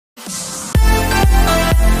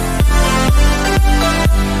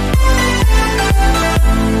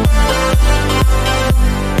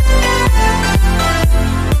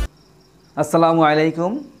Assalamu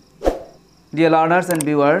alaikum, dear learners and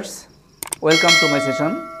viewers. Welcome to my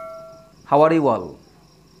session. How are you all?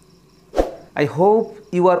 I hope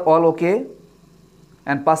you are all okay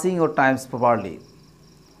and passing your times properly.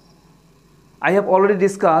 I have already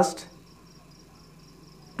discussed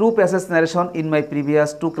two passage narration in my previous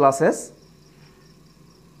two classes.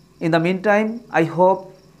 In the meantime, I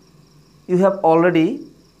hope you have already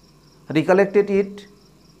recollected it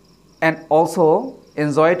and also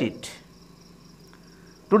enjoyed it.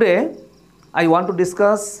 Today, I want to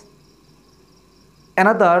discuss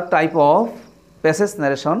another type of passage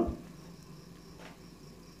narration.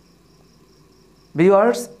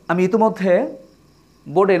 Viewers, আমি ইতিমধ্যে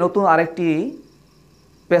বোর্ডে নতুন আরেকটি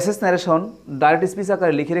passage narration direct speech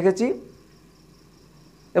আকারে লিখে রেখেছি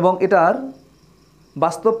এবং এটার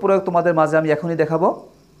বাস্তব প্রয়োগ তোমাদের মাঝে আমি এখনই দেখাবো।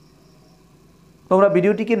 তোমরা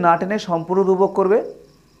ভিডিওটিকে না টেনে সম্পূর্ণ উপভোগ করবে।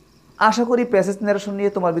 আশা করি প্যাসেজ ন্যারেশন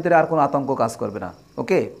নিয়ে তোমার ভিতরে আর কোনো আতঙ্ক কাজ করবে না।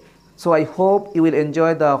 ওকে, so I hope you will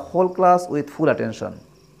enjoy the whole class with full attention.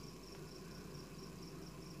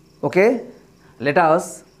 Okay, let us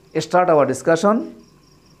start our discussion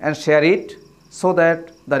and share it so that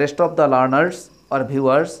the rest of the learners or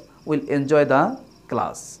viewers will enjoy the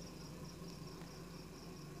class.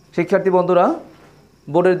 শিক্ষার্থী বন্ধুরা,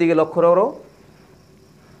 বোর্ডের দিকে লক্ষ্য করো।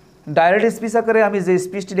 Direct speech আকারে আমি যে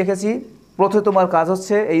স্পিচটি লিখেছি, প্রথমে তোমার কাজ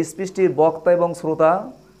হচ্ছে এই স্পিচটির বক্তা এবং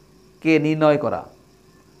শ্রোতাকে নির্ণয় করা।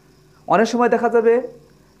 অনেক সময় দেখা যাবে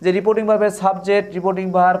যে রিপোর্টিং ভার্বের সাবজেক্ট, রিপোর্টিং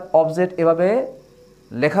ভার্ব, অবজেক্ট এভাবে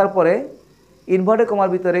লেখার পরে ইনভার্টেড কমার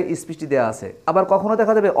ভিতরে স্পিচটি দেওয়া আছে। আবার কখনো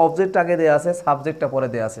দেখা যাবে অবজেক্ট আগে দেওয়া আছে, সাবজেক্টটা পরে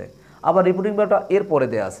দেওয়া আছে, আবার রিপোর্টিং ভার্বটা এর পরে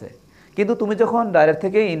দেওয়া আছে। কিন্তু তুমি যখন ডাইরেক্ট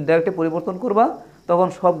থেকে ইনডাইরেক্টে পরিবর্তন করবা তখন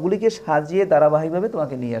সবগুলিকে সাজিয়ে ধারাবাহিকভাবে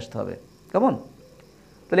তোমাকে নিয়ে আসতে হবে। কেমন?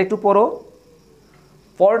 তাহলে একটু পড়ো।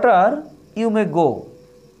 Porter you may go,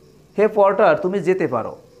 hey porter তুমি যেতে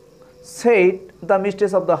পারো। Said the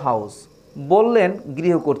mistress of the house, বললেন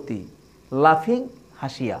গৃহকর্ত্রী। লাফিং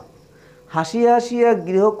হাসিয়া, হাসিয়া হাসিয়া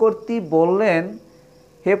গৃহকর্ত্রী বললেন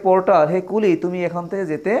হে পোর্টার, হে কুলি তুমি এখান থেকে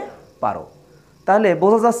যেতে পারো। তাহলে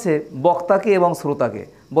বোঝা যাচ্ছে বক্তাকে এবং শ্রোতাকে।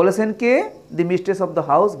 বলেছেন কে? দি মিস্ট্রেস অফ দ্য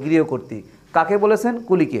হাউস, গৃহকর্ত্রী। কাকে বলেছেন?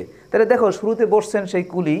 কুলিকে। তাহলে দেখো শুরুতে বসছেন সেই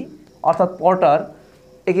কুলি অর্থাৎ পোর্টার,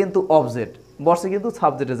 এ কিন্তু অবজেক্ট, বসছে কিন্তু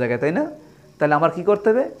সাবজেক্টের জায়গায়, তাই না? তাহলে আমার কি করতে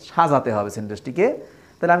হবে? সাজাতে হবে সেন্টেন্সটিকে।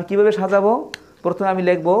 তাহলে আমি কিভাবে সাজাবো? প্রথমে আমি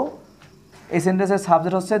লিখব এই সেন্টেন্সের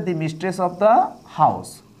সাবজেক্ট হচ্ছে দি মিস্ট্রেস অফ দ্য হাউস।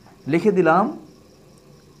 লিখে দিলাম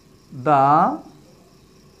the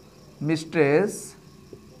mistress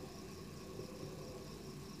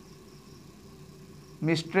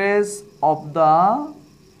of the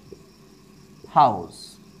house.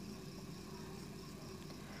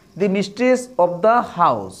 The mistress of the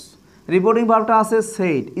house. Reporting ভার্বটা আছে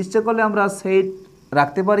সেইড। ইচ্ছে করলে আমরা সেইড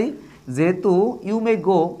রাখতে পারি, যেহেতু ইউ মে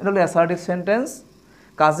গো এটা হলো অ্যাসার্টিভ সেন্টেন্স,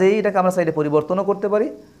 কাজেই এটাকে আমরা সাইডে পরিবর্তনও করতে পারি।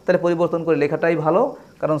 তাহলে পরিবর্তন করে লেখাটাই ভালো,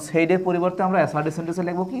 কারণ সেইডের পরিবর্তে আমরা অ্যাসার্টিভ সেন্টেন্সে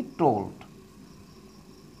লিখব কি? Told.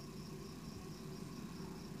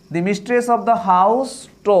 The mistress of the house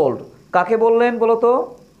told, কাকে বললেন বলো তো?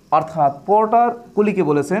 অর্থাৎ পোর্টার কুলিকে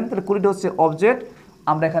বলেছেন। তাহলে কুলিটা হচ্ছে অবজেক্ট,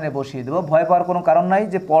 আমরা এখানে বসিয়ে দেবো। ভয় পাওয়ার কোনো কারণ নাই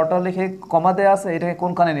যে পোর্টার লিখে কমা দেওয়া আছে, এটাকে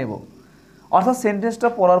কোনখানে নেব। অর্থাৎ সেন্টেন্সটা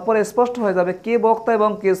পড়ার পরে স্পষ্ট হয়ে যাবে কে বক্তা এবং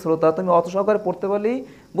কে শ্রোতা। তুমি অত সহকারে পড়তে পারলেই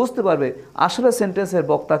বুঝতে পারবে আসলে সেন্টেন্সের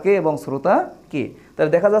বক্তা কে এবং শ্রোতা কে।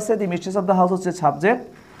 তাহলে দেখা যাচ্ছে দি মিস্ট্রেস অফ দ্য হাউস হচ্ছে সাবজেক্ট,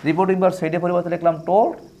 রিপোর্টিং ভার্ব সেইডে পরিবর্তে লিখলাম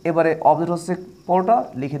টোল্ড, এবারে অবজেক্ট হচ্ছে পোর্টার,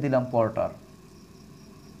 লিখে দিলাম পোর্টার।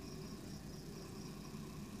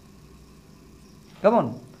 কেমন?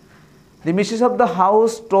 দি mistress of the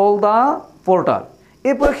house told the porter.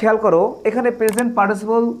 এরপরে খেয়াল করো এখানে প্রেজেন্ট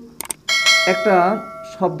পার্টিসিপল একটা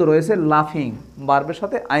শব্দ রয়েছে লাফিং, ভার্বের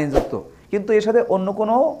সাথে আইন যুক্ত, কিন্তু এর সাথে অন্য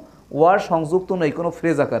কোনো ওয়ার্ড সংযুক্ত নেই কোনো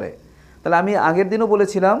ফ্রেজ আকারে। তাহলে আমি আগের দিনও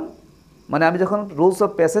বলেছিলাম, মানে আমি যখন রুলস অফ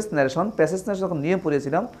প্যাসেজ ন্যারেশন যখন নিয়ম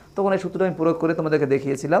পড়িয়েছিলাম তখন এই সূত্রটা আমি প্রয়োগ করে তোমাদেরকে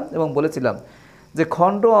দেখিয়েছিলাম এবং বলেছিলাম যে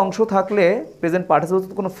খণ্ড অংশ থাকলে প্রেজেন্ট পার্টিসিপল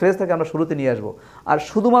কোনো ফ্রেজ থাকে আমরা শুরুতে নিয়ে আসবো, আর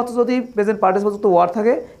শুধুমাত্র যদি প্রেজেন্ট পার্টিসিপল যুক্ত ওয়ার্ড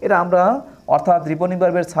থাকে এটা আমরা অর্থাৎ রিপোর্টিং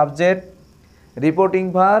ভার্বের সাবজেক্ট, রিপোর্টিং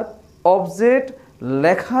ভার্ব, অবজেক্ট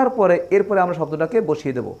লেখার পরে এরপরে আমরা শব্দটাকে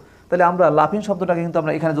বসিয়ে দেবো। তাহলে আমরা লাফিং শব্দটাকে কিন্তু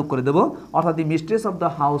আমরা এখানে যোগ করে দেবো, অর্থাৎ দি mistress of the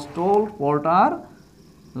house told porter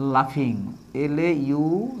লাফিং,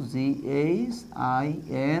 LAUGHING।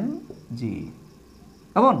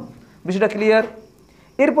 কেমন? বিষয়টা ক্লিয়ার?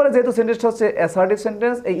 এরপরে যেহেতু সেন্টেন্সটা হচ্ছে অ্যাসার্টিভ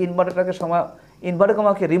সেন্টেন্স, এই ইনভার্টেডটাকে ইনভার্টেড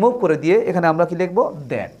কমাকে রিমুভ করে দিয়ে এখানে আমরা কি লিখবো?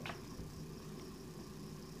 দ্যাট।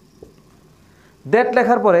 দ্যাট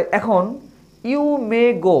লেখার পরে এখন ইউ মে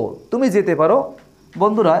গো, তুমি যেতে পারো।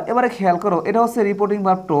 বন্ধুরা এবারে খেয়াল করো, এটা হচ্ছে রিপোর্টিং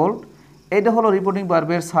ভার্ব টোল্ড, এটা হলো রিপোর্টিং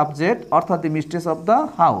ভার্বের সাবজেক্ট অর্থাৎ দি mistress of the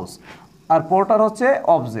house, R porter হচ্ছে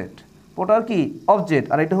অবজেক্ট। পোর্টার কি অবজেক্ট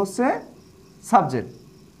আর এটা হচ্ছে সাবজেক্ট।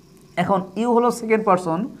 এখন ইউ হলো সেকেন্ড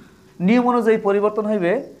পারসন, নিয়ম অনুযায়ী পরিবর্তন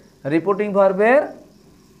হইবে রিপোর্টিং ভার্বের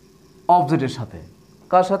অবজেক্টের সাথে।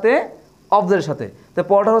 কার সাথে? অবজেক্টের সাথে। তো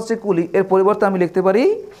পোর্টার হচ্ছে কুলি, এর পরিবর্তে আমি লিখতে পারি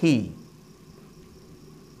হি।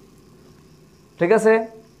 ঠিক আছে,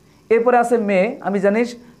 এরপরে আছে মে। আমি জানিস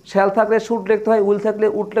শ্যাল থাকলে শুড লিখতে হয়, উইল থাকলে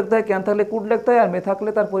উড লিখতে হয়, ক্যান থাকলে কুড লিখতে হয়, আর মে থাকলে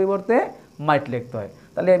তার পরিবর্তে মাইট লিখতে হয়।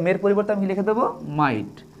 তাহলে মের পরিবর্তে আমি লিখে দেবো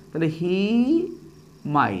মাইট। তাহলে হি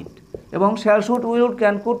মাইট। এবং shall should will would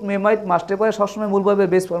can could may মাইট মাস্টের পরে সবসময় মূল ভার্বের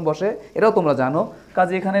বেস ফর্ম বসে, এটাও তোমরা জানো।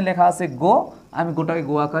 কাজে এখানে লেখা আছে গো, আমি গোটাকে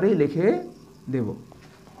গো আকারেই লিখে দেব।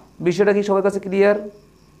 বিষয়টা কি সবার কাছে ক্লিয়ার?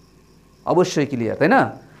 অবশ্যই ক্লিয়ার, তাই না?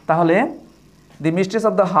 তাহলে দি mistress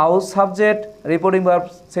of the house subject, reporting verb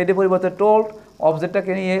সেইটির পরিবর্তে টোল্ড,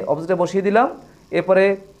 অবজেক্টটাকে নিয়ে অবজেক্টটা বসিয়ে দিলাম। এরপরে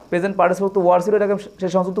প্রেজেন্ট পার্টিসিপল তো ওয়ার্ড ছিল, এটাকে সে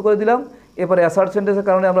সংযুক্ত করে দিলাম। এরপরে অ্যাসার্ট সেন্টেন্সের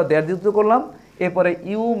কারণে আমরা দ্যাট যুক্ত করলাম। এরপরে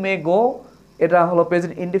ইউ মে গো, এটা হলো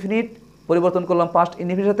প্রেজেন্ট ইনডিফিনিট, পরিবর্তন করলাম পাস্ট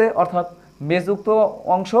ইনডিফিনিটের সাথে, অর্থাৎ মে যুক্ত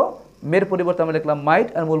অংশ, মের পরিবর্তে আমরা লিখলাম মাইট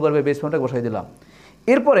আর মূল ভার্বের বেস ফর্মটা বসাই দিলাম।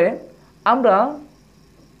 এরপরে আমরা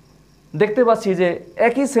দেখতে পাচ্ছি যে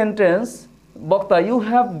একই সেন্টেন্স বক্তা you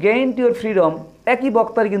have gained your freedom, একই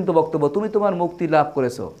বক্তার কিন্তু বক্তব্য তুমি তোমার মুক্তি লাভ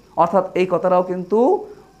করেছো, অর্থাৎ এই কথাটাও কিন্তু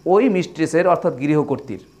ওই মিস্ট্রেসের অর্থাৎ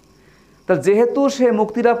গৃহকর্ত্রীর। তা যেহেতু সে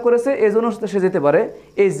মুক্তি লাভ করেছে এই জন্য সে যেতে পারে।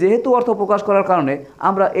 এই যেহেতু অর্থ প্রকাশ করার কারণে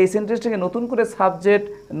আমরা এই সেন্টেন্সটাকে নতুন করে সাবজেক্ট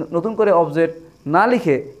নতুন করে অবজেক্ট না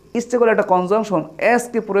লিখে ইচ্ছে করে একটা কনজাংশন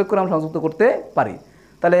এসকে প্রয়োগ করে আমরা সংযুক্ত করতে পারি।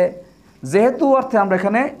 তাহলে যেহেতু অর্থে আমরা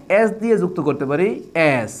এখানে এস দিয়ে যুক্ত করতে পারি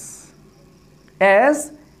S. As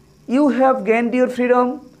you have gained your freedom,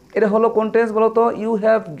 এটা হলো কোন টেন্স বলো তো? You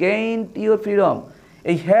have gained your freedom.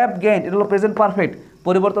 এই হ্যাভ গেইনড এটা হলো প্রেজেন্ট পারফেক্ট,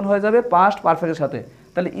 পরিবর্তন হয়ে যাবে পাস্ট পারফেক্টের সাথে।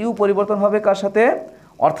 তাহলে ইউ পরিবর্তন হবে কার সাথে?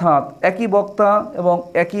 অর্থাৎ একই বক্তা এবং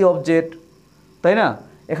একই অবজেক্ট, তাই না?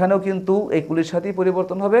 এখানেও কিন্তু এই কুলির সাথেই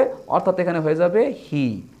পরিবর্তন হবে, অর্থাৎ এখানে হয়ে যাবে হি।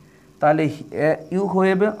 তাহলে ইউ হয়ে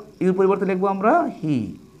যাবে, ইউর পরিবর্তে লিখবো আমরা হি।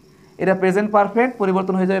 এটা প্রেজেন্ট পারফেক্ট,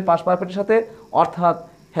 পরিবর্তন হয়ে যাবে পাস্ট পারফেক্টের সাথে, অর্থাৎ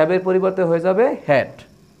হ্যাভের পরিবর্তে হয়ে যাবে হ্যাড,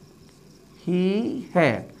 হি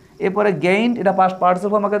হ্যাড। এরপরে গেইনড, এটা পাস্ট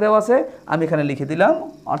পার্টিসিপল আমাকে দেওয়া আছে, আমি এখানে লিখে দিলাম,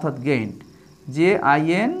 অর্থাৎ গেইনড,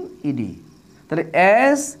 JINED। তাহলে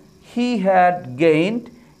as he had gained,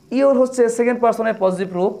 your হচ্ছে সেকেন্ড পার্সনের পজিটিভ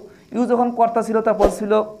রূপ। ইউ যখন কর্তা ছিল তার পজিটিভ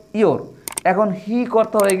ছিল ইওর, এখন হি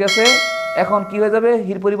কর্তা হয়ে গেছে, এখন কি হয়ে যাবে?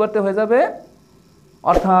 হির পরিবর্তে হয়ে যাবে,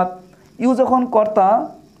 অর্থাৎ ইউ যখন কর্তা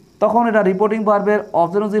তখন এটা রিপোর্টিং ভার্বের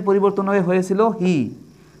অবজেক্ট অনুযায়ী পরিবর্তন হয়েছিল হি।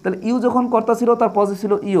 তাহলে ইউ যখন কর্তা ছিল তার পজিটিভ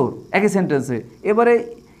ছিল ইওর, একই সেন্টেন্সে। এবারে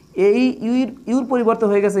এই ইউর পরিবর্তে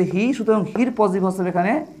হয়ে গেছে হি, সুতরাং হির পজিটিভ হচ্ছে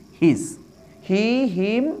এখানে হিস, হি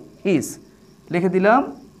হিম হিস, লিখে দিলাম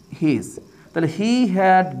হিস। তাহলে হি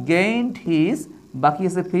হ্যাড গেইনড হিস, বাকি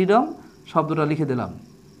আছে ফ্রিডম, শব্দটা লিখে দিলাম।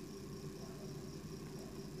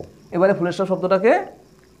 এবারে ফুল স্টপ শব্দটাকে,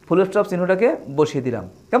 ফুল স্টপ চিহ্নটাকে বসিয়ে দিলাম,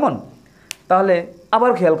 কেমন? তাহলে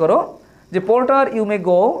আবার খেয়াল করো যে porter you may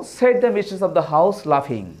go said the mistress of the house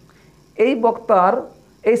লাফিং। এই বক্তার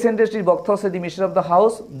এই সেন্টেন্সটির বক্তা হচ্ছে দি মিস্ট্রেস অফ দ্য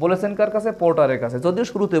হাউস, বলেছেন কার কাছে? পোর্টারের কাছে, যদিও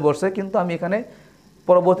শুরুতে বসছে কিন্তু আমি এখানে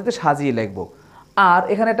পরবর্তীতে সাজিয়ে লিখব। আর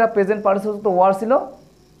এখানে একটা প্রেজেন্ট পার্টিসিপল ওয়ার্ড ছিল,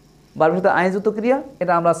 ভার্বের সাথে আইনযুক্ত ক্রিয়া,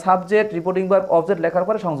 এটা আমরা সাবজেক্ট রিপোর্টিং ভার্ব অবজেক্ট লেখার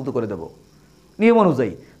পরে সংযুক্ত করে দেব নিয়ম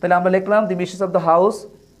অনুযায়ী। তাহলে আমরা লিখলাম দি mistress of the house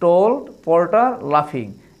told porter লাফিং,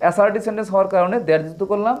 অ্যাসার্টিভ সেন্টেন্স হওয়ার কারণে দ্যাট যুক্ত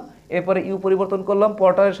করলাম। এরপরে ইউ পরিবর্তন করলাম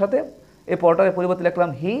পোর্টারের সাথে, এই পোর্টারের পরিবর্তে লিখলাম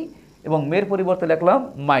হি এবং মের পরিবর্তে লিখলাম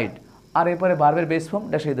মাইট, আর এরপরে ভার্বের বেস ফর্ম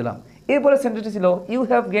দেখিয়ে দিলাম। এরপরে সেন্টেন্সটি ছিল you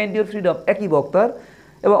have gained your freedom, একই বক্তার,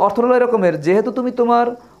 এবং অর্থ হলো এরকমের, যেহেতু তুমি তোমার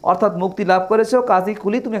অর্থাৎ মুক্তি লাভ করেছো কাজী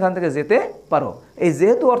কুলি তুমি এখান থেকে যেতে পারো। এই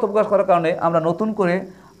যেহেতু অর্থ প্রকাশ করার কারণে আমরা নতুন করে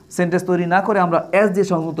সেন্টেন্স তৈরি না করে আমরা এস দিয়ে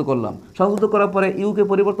সংযুক্ত করলাম। সংযুক্ত করার পরে ইউকে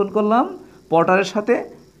পরিবর্তন করলাম পোর্টারের সাথে,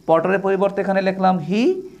 পোর্টারের পরিবর্তে এখানে লিখলাম হি,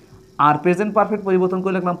 আর প্রেজেন্ট পারফেক্ট পরিবর্তন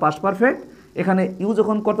করে লিখলাম পাস্ট পারফেক্ট। এখানে ইউ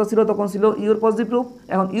যখন কর্তা ছিল তখন ছিল ইউর পজিটিভ রূপ,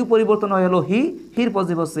 এখন ইউ পরিবর্তন হয়ে হলো হি, হির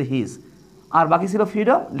পজিটিভ হচ্ছে হিজ, আর বাকি ছিল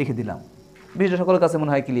ফ্রিডম, লিখে দিলাম। বিষয়টা সকলের কাছে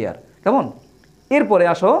মনে হয় ক্লিয়ার, কেমন? এরপরে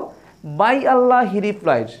আসো বাই আল্লাহ হি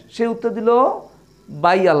রিপ্লাইড, সে উত্তর দিল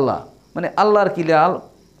বাই আল্লাহ, মানে আল্লাহর কিলাল,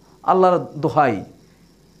 আল্লাহর দোহাই।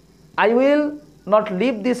 I will not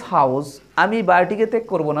leave this house, আমি বাড়িটিকে ত্যাগ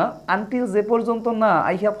করবো না, আনটিল যে পর্যন্ত না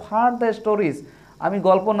I have heard the stories, আমি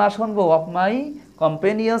গল্প না শুনবো, অফ মাই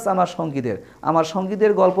কম্পেনিয়ন্স, আমার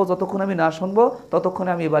সঙ্গীদের গল্প যতক্ষণ আমি না শুনবো ততক্ষণে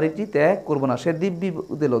আমি এই বাড়িটি ত্যাগ করবো না। সে দিব্যি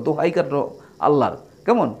দিল, দোহাই কাটল আল্লাহর,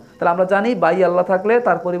 কেমন? তাহলে আমরা জানি বাই আল্লাহ থাকলে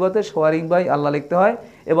তার পরিবর্তে সোয়ারিং বাই আল্লাহ লিখতে হয়,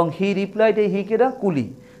 এবং হি রিপ্লাইড, এই হি কেটা? কুলি।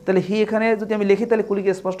 তাহলে হি এখানে যদি আমি লিখি তাহলে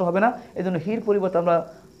কুলিকে স্পষ্ট হবে না, এই জন্য হির পরিবর্তে আমরা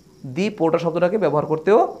দি পোর্টার শব্দটাকে ব্যবহার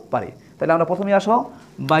করতেও পারি। তাহলে আমরা প্রথমে আসো,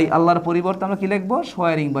 বাই আল্লাহর পরিবর্তে আমরা কী লিখবো?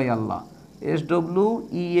 Soaring by Allah, SWEARING,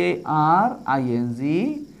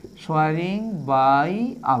 soaring by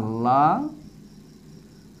আল্লাহ।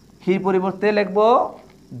 হির পরিবর্তে লিখবো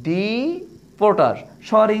দি পোর্টার,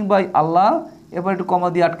 সোয়ারিং বাই আল্লাহ। এবার একটু কমা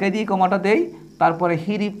দিয়ে আটকাই দিই, কমাটা দেই, তারপরে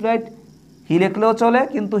হি রিপ্লাইড। হি লিখলেও চলে,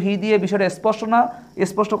 কিন্তু হি দিয়ে বিষয়টা স্পষ্ট না,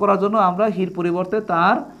 স্পষ্ট করার জন্য আমরা হির পরিবর্তে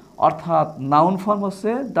তার অর্থাৎ নাউন ফর্ম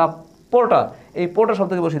হচ্ছে দ্য পোর্টার, এই পোর্টার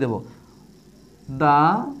শব্দকে বসিয়ে দেব। The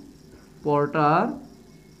porter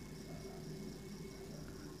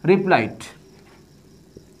replied,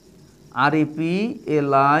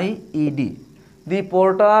 REPLIED, the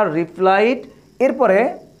porter replied. এরপরে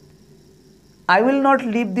I will not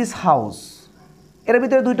leave this house, এর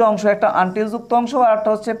ভিতরে দুইটা অংশ, একটা আনটিল যুক্ত অংশ আর একটা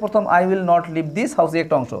হচ্ছে প্রথম I will not leave this house,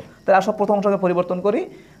 একটা অংশ। তাই আসলে প্রথম অংশকে পরিবর্তন করি,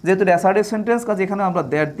 যেহেতু অ্যাসার্টিভ সেন্টেন্স কাজে এখানে আমরা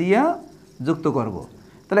দ্যাট দিয়ে যুক্ত করব।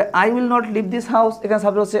 তাহলে I will not leave this house, এখানে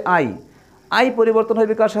সাবজেক্ট হচ্ছে আই পরিবর্তন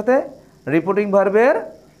হবে কার সাথে? রিপোর্টিং ভার্বের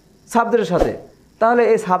সাবজেক্টের সাথে। তাহলে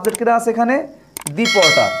এই সাবজেক্ট কিনা আছে এখানে? দি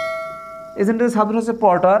পোর্টার। এই সেন্টেন্সের সাবজেক্ট হচ্ছে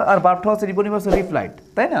পোর্টার আর ভার্বটা হচ্ছে রিপোর্টিং হচ্ছে রিপ্লাইড,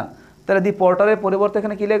 তাই না? তাহলে দি পোর্টারের পরিবর্তে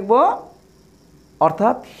এখানে কি লিখবো?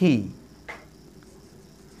 অর্থাৎ হি।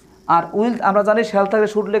 আর উইল আমরা জানি শ্যাল থাকলে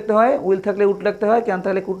শুড লিখতে হয়, উইল থাকলে উড লিখতে হয়, ক্যান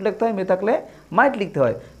থাকলে কুড লিখতে হয়, মে থাকলে মাইট লিখতে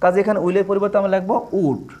হয়। কাজে এখানে উইলের পরিবর্তে আমরা লিখবো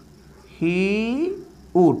উড, হি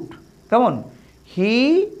উড। কেমন? He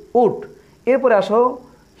would. এরপরে আসো,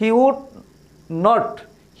 he would not,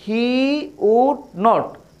 he would not,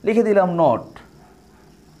 লিখে দিলাম নট।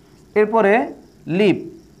 এরপরে লিভ,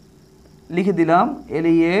 লিখে দিলাম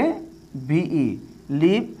LEAVE,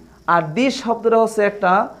 লিভ। আর দিস শব্দটা হচ্ছে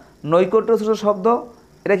একটা নৈকট্যসূচক শব্দ,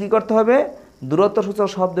 এটা কি করতে হবে? দূরত্বসূচক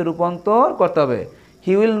শব্দে রূপান্তর করতে হবে।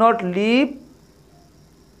 He will not leave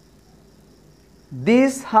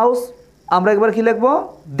this house, আমরা একবার কি লিখবো?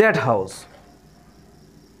 That house,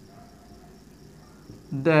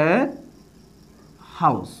 that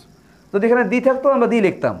house. যদি এখানে দি থাকতো আমরা দি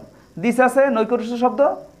লিখতাম, দিস আছে নৈকট্যসূচক শব্দ,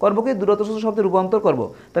 করবো কি? দূরত্বসূচক শব্দে রূপান্তর করব।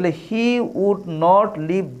 তাহলে he would not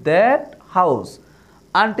leave that house.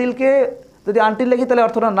 আনটিলকে যদি আনটিল লিখি তাহলে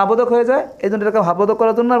অর্থটা নাবোধক হয়ে যায়, এই জন্য এটাকে ভাববোধক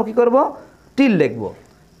করার জন্য আমরা কী করবো? টিল লিখবো,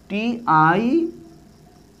 TILL।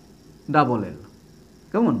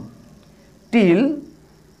 কেমন? Till.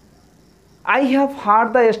 I have heard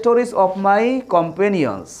the stories of my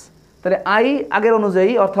companions, তাহলে আই আগের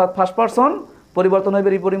অনুযায়ী অর্থাৎ ফার্স্ট পারসন, পরিবর্তন হবে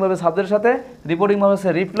রিপোর্টিং ভাবে সাবজেক্টের সাথে, রিপোর্টিং ভাবে হচ্ছে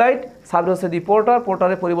রিপ্লাইড, সাবজেক্ট হচ্ছে দি পোর্টার,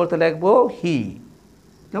 পোর্টারের পরিবর্তে লিখবো হি।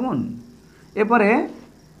 কেমন? এরপরে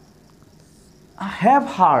হ্যাভ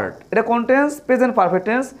হার্ড, এটা কন্টেন্স প্রেজেন্ট পারফেক্ট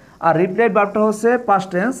টেন্স, আর রিপ্লাইড ভার্বটা হচ্ছে পাস্ট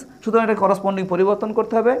টেন্স, সুতরাং এটা করসপন্ডিং পরিবর্তন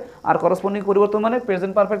করতে হবে। আর করসপন্ডিং পরিবর্তন মানে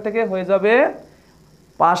প্রেজেন্ট পারফেক্ট থেকে হয়ে যাবে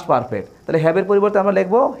পাস্ট পারফেক্ট। তাহলে হ্যাভের পরিবর্তে আমরা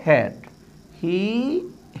লিখবো হ্যাড, হি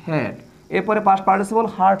হ্যাড। এরপরে পাস্ট পার্টিসিপল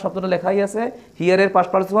হার্ড শব্দটা লেখাই আছে, হিয়ারের পাস্ট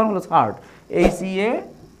পার্টিসিপল হলো হার্ড,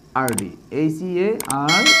 HARD,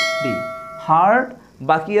 হার্ড।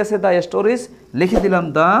 বাকি আছে দ্য স্টোরিজ, লিখে দিলাম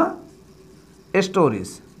the stories,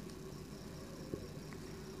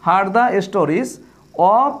 hard the stories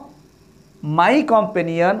of my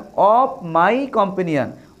companion, of my companion.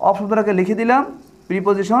 Of শব্দটাকে লিখে দিলাম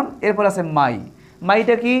প্রিপোজিশন, এরপর আছে মাই।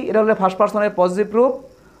 মাইটা কি? এটা হলো ফার্স্ট পার্সনের পজিটিভ রূপ,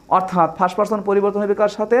 অর্থাৎ ফার্স্ট পার্সন পরিবর্তন হবে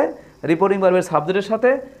কার সাথে? রিপোর্টিং ভার্বের সাবজেক্টের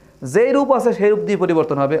সাথে। যেই রূপ আছে সেই রূপ দিয়ে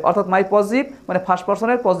পরিবর্তন হবে, অর্থাৎ মাই পজিটিভ মানে ফার্স্ট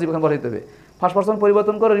পার্সনের পজিটিভ এখানে বসাইতে হবে। ফার্স্ট পার্সন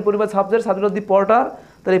পরিবর্তন করে রিপোর্টিং ভার্ব সাবজেক্ট, সাবজেক্ট দি পোর্টার,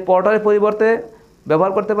 তাহলে এই পোর্টারের পরিবর্তে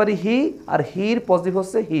ব্যবহার করতে পারি হি, আর হির পজিটিভ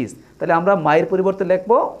হচ্ছে হিজ। তাহলে আমরা মায়ের পরিবর্তে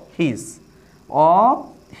লিখবো হিজ, অফ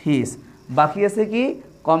হিজ। বাকি আছে কি?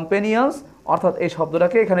 কম্পেনিয়ন্স, অর্থাৎ এই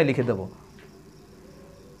শব্দটাকে এখানে লিখে দেব,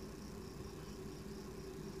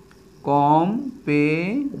 কম্পেনিয়ন্স।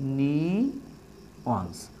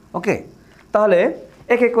 ওকে, তাহলে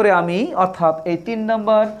এক এক করে আমি অর্থাৎ এই 3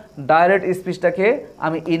 নম্বর ডাইরেক্ট স্পিচটাকে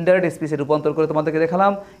আমি ইনডাইরেক্ট স্পিচে রূপান্তর করে তোমাদেরকে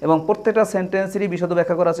দেখালাম এবং প্রত্যেকটা সেন্টেন্সেরই বিশদ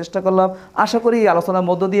ব্যাখ্যা করার চেষ্টা করলাম। আশা করি এই আলোচনার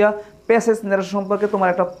মধ্য দিয়া প্যাসেজ ন্যারেশন সম্পর্কে তোমার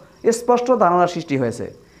একটা স্পষ্ট ধারণার সৃষ্টি হয়েছে।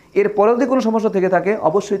 এরপরেও যদি কোনো সমস্যা থেকে থাকে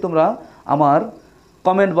অবশ্যই তোমরা আমার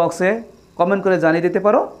কমেন্ট বক্সে কমেন্ট করে জানিয়ে দিতে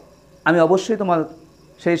পারো। আমি অবশ্যই তোমার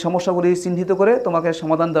সেই সমস্যাগুলি চিহ্নিত করে তোমাকে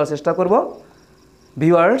সমাধান দেওয়ার চেষ্টা করব।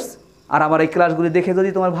 ভিউয়ার্স, আর আমার এই ক্লাসগুলি দেখে যদি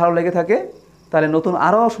তোমার ভালো লেগে থাকে তাহলে নতুন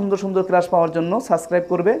আরও সুন্দর সুন্দর ক্লাস পাওয়ার জন্য সাবস্ক্রাইব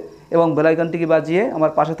করবে এবং বেল আইকনটিকে বাজিয়ে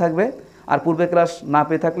আমার পাশে থাকবে। আর পূর্বে ক্লাস না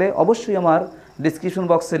পেয়ে থাকলে অবশ্যই আমার ডিসক্রিপশন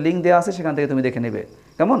বক্সে লিঙ্ক দেওয়া আছে, সেখান থেকে তুমি দেখে নেবে।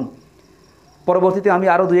 কেমন? পরবর্তীতে আমি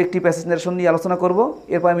আরও 2-1টি প্যাসেজ ন্যারেশন নিয়ে আলোচনা করব,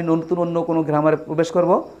 এরপর আমি নতুন অন্য কোনো গ্রামারে প্রবেশ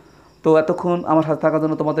করব। তো এতক্ষণ আমার সাথে থাকার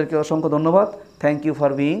জন্য তোমাদেরকে অসংখ্য ধন্যবাদ। Thank you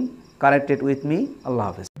for being connected with me. আল্লাহ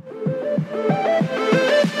হাফেজ।